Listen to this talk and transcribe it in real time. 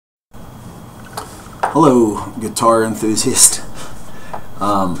Hello, guitar enthusiast.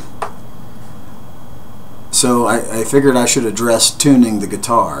 So I figured I should address tuning the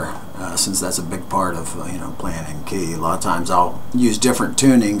guitar, since that's a big part of playing in key. A lot of times I'll use different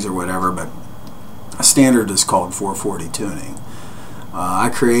tunings or whatever, but a standard is called 440 tuning. I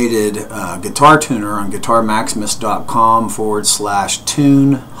created a guitar tuner on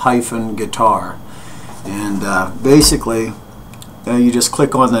guitarmaximus.com/tune-guitar, and basically you just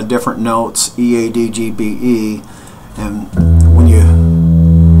click on the different notes, E, A, D, G, B, E, and when you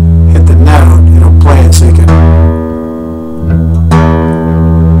hit the note, it'll play it so you can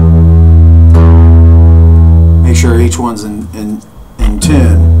make sure each one's in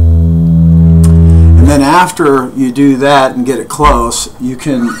tune. And then after you do that and get it close, you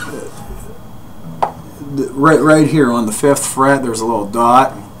can, right here on the 5th fret, there's a little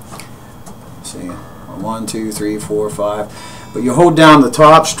dot. See, 1, 2, 3, 4, 5. But you hold down the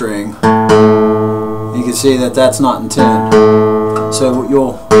top string, and you can see that that's not in tune. So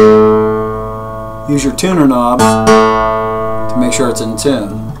you'll use your tuner knob to make sure it's in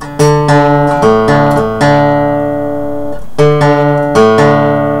tune.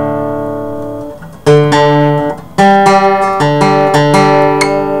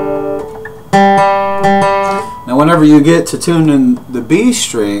 Now whenever you get to tuning the B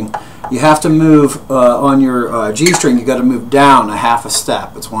string, you have to move on your G string, you got to move down a half a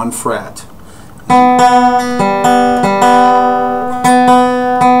step. It's 1 fret.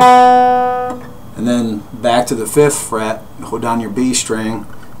 And then back to the 5th fret, hold down your B string,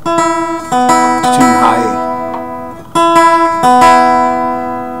 tune your high E.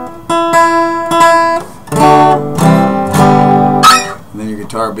 And then your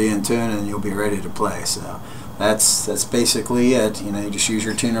guitar will be in tune and you'll be ready to play. So that's basically it. You just use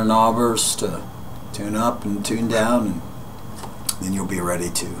your tuner knobbers to tune up and tune down, and then you'll be ready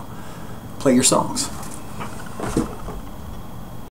to play your songs.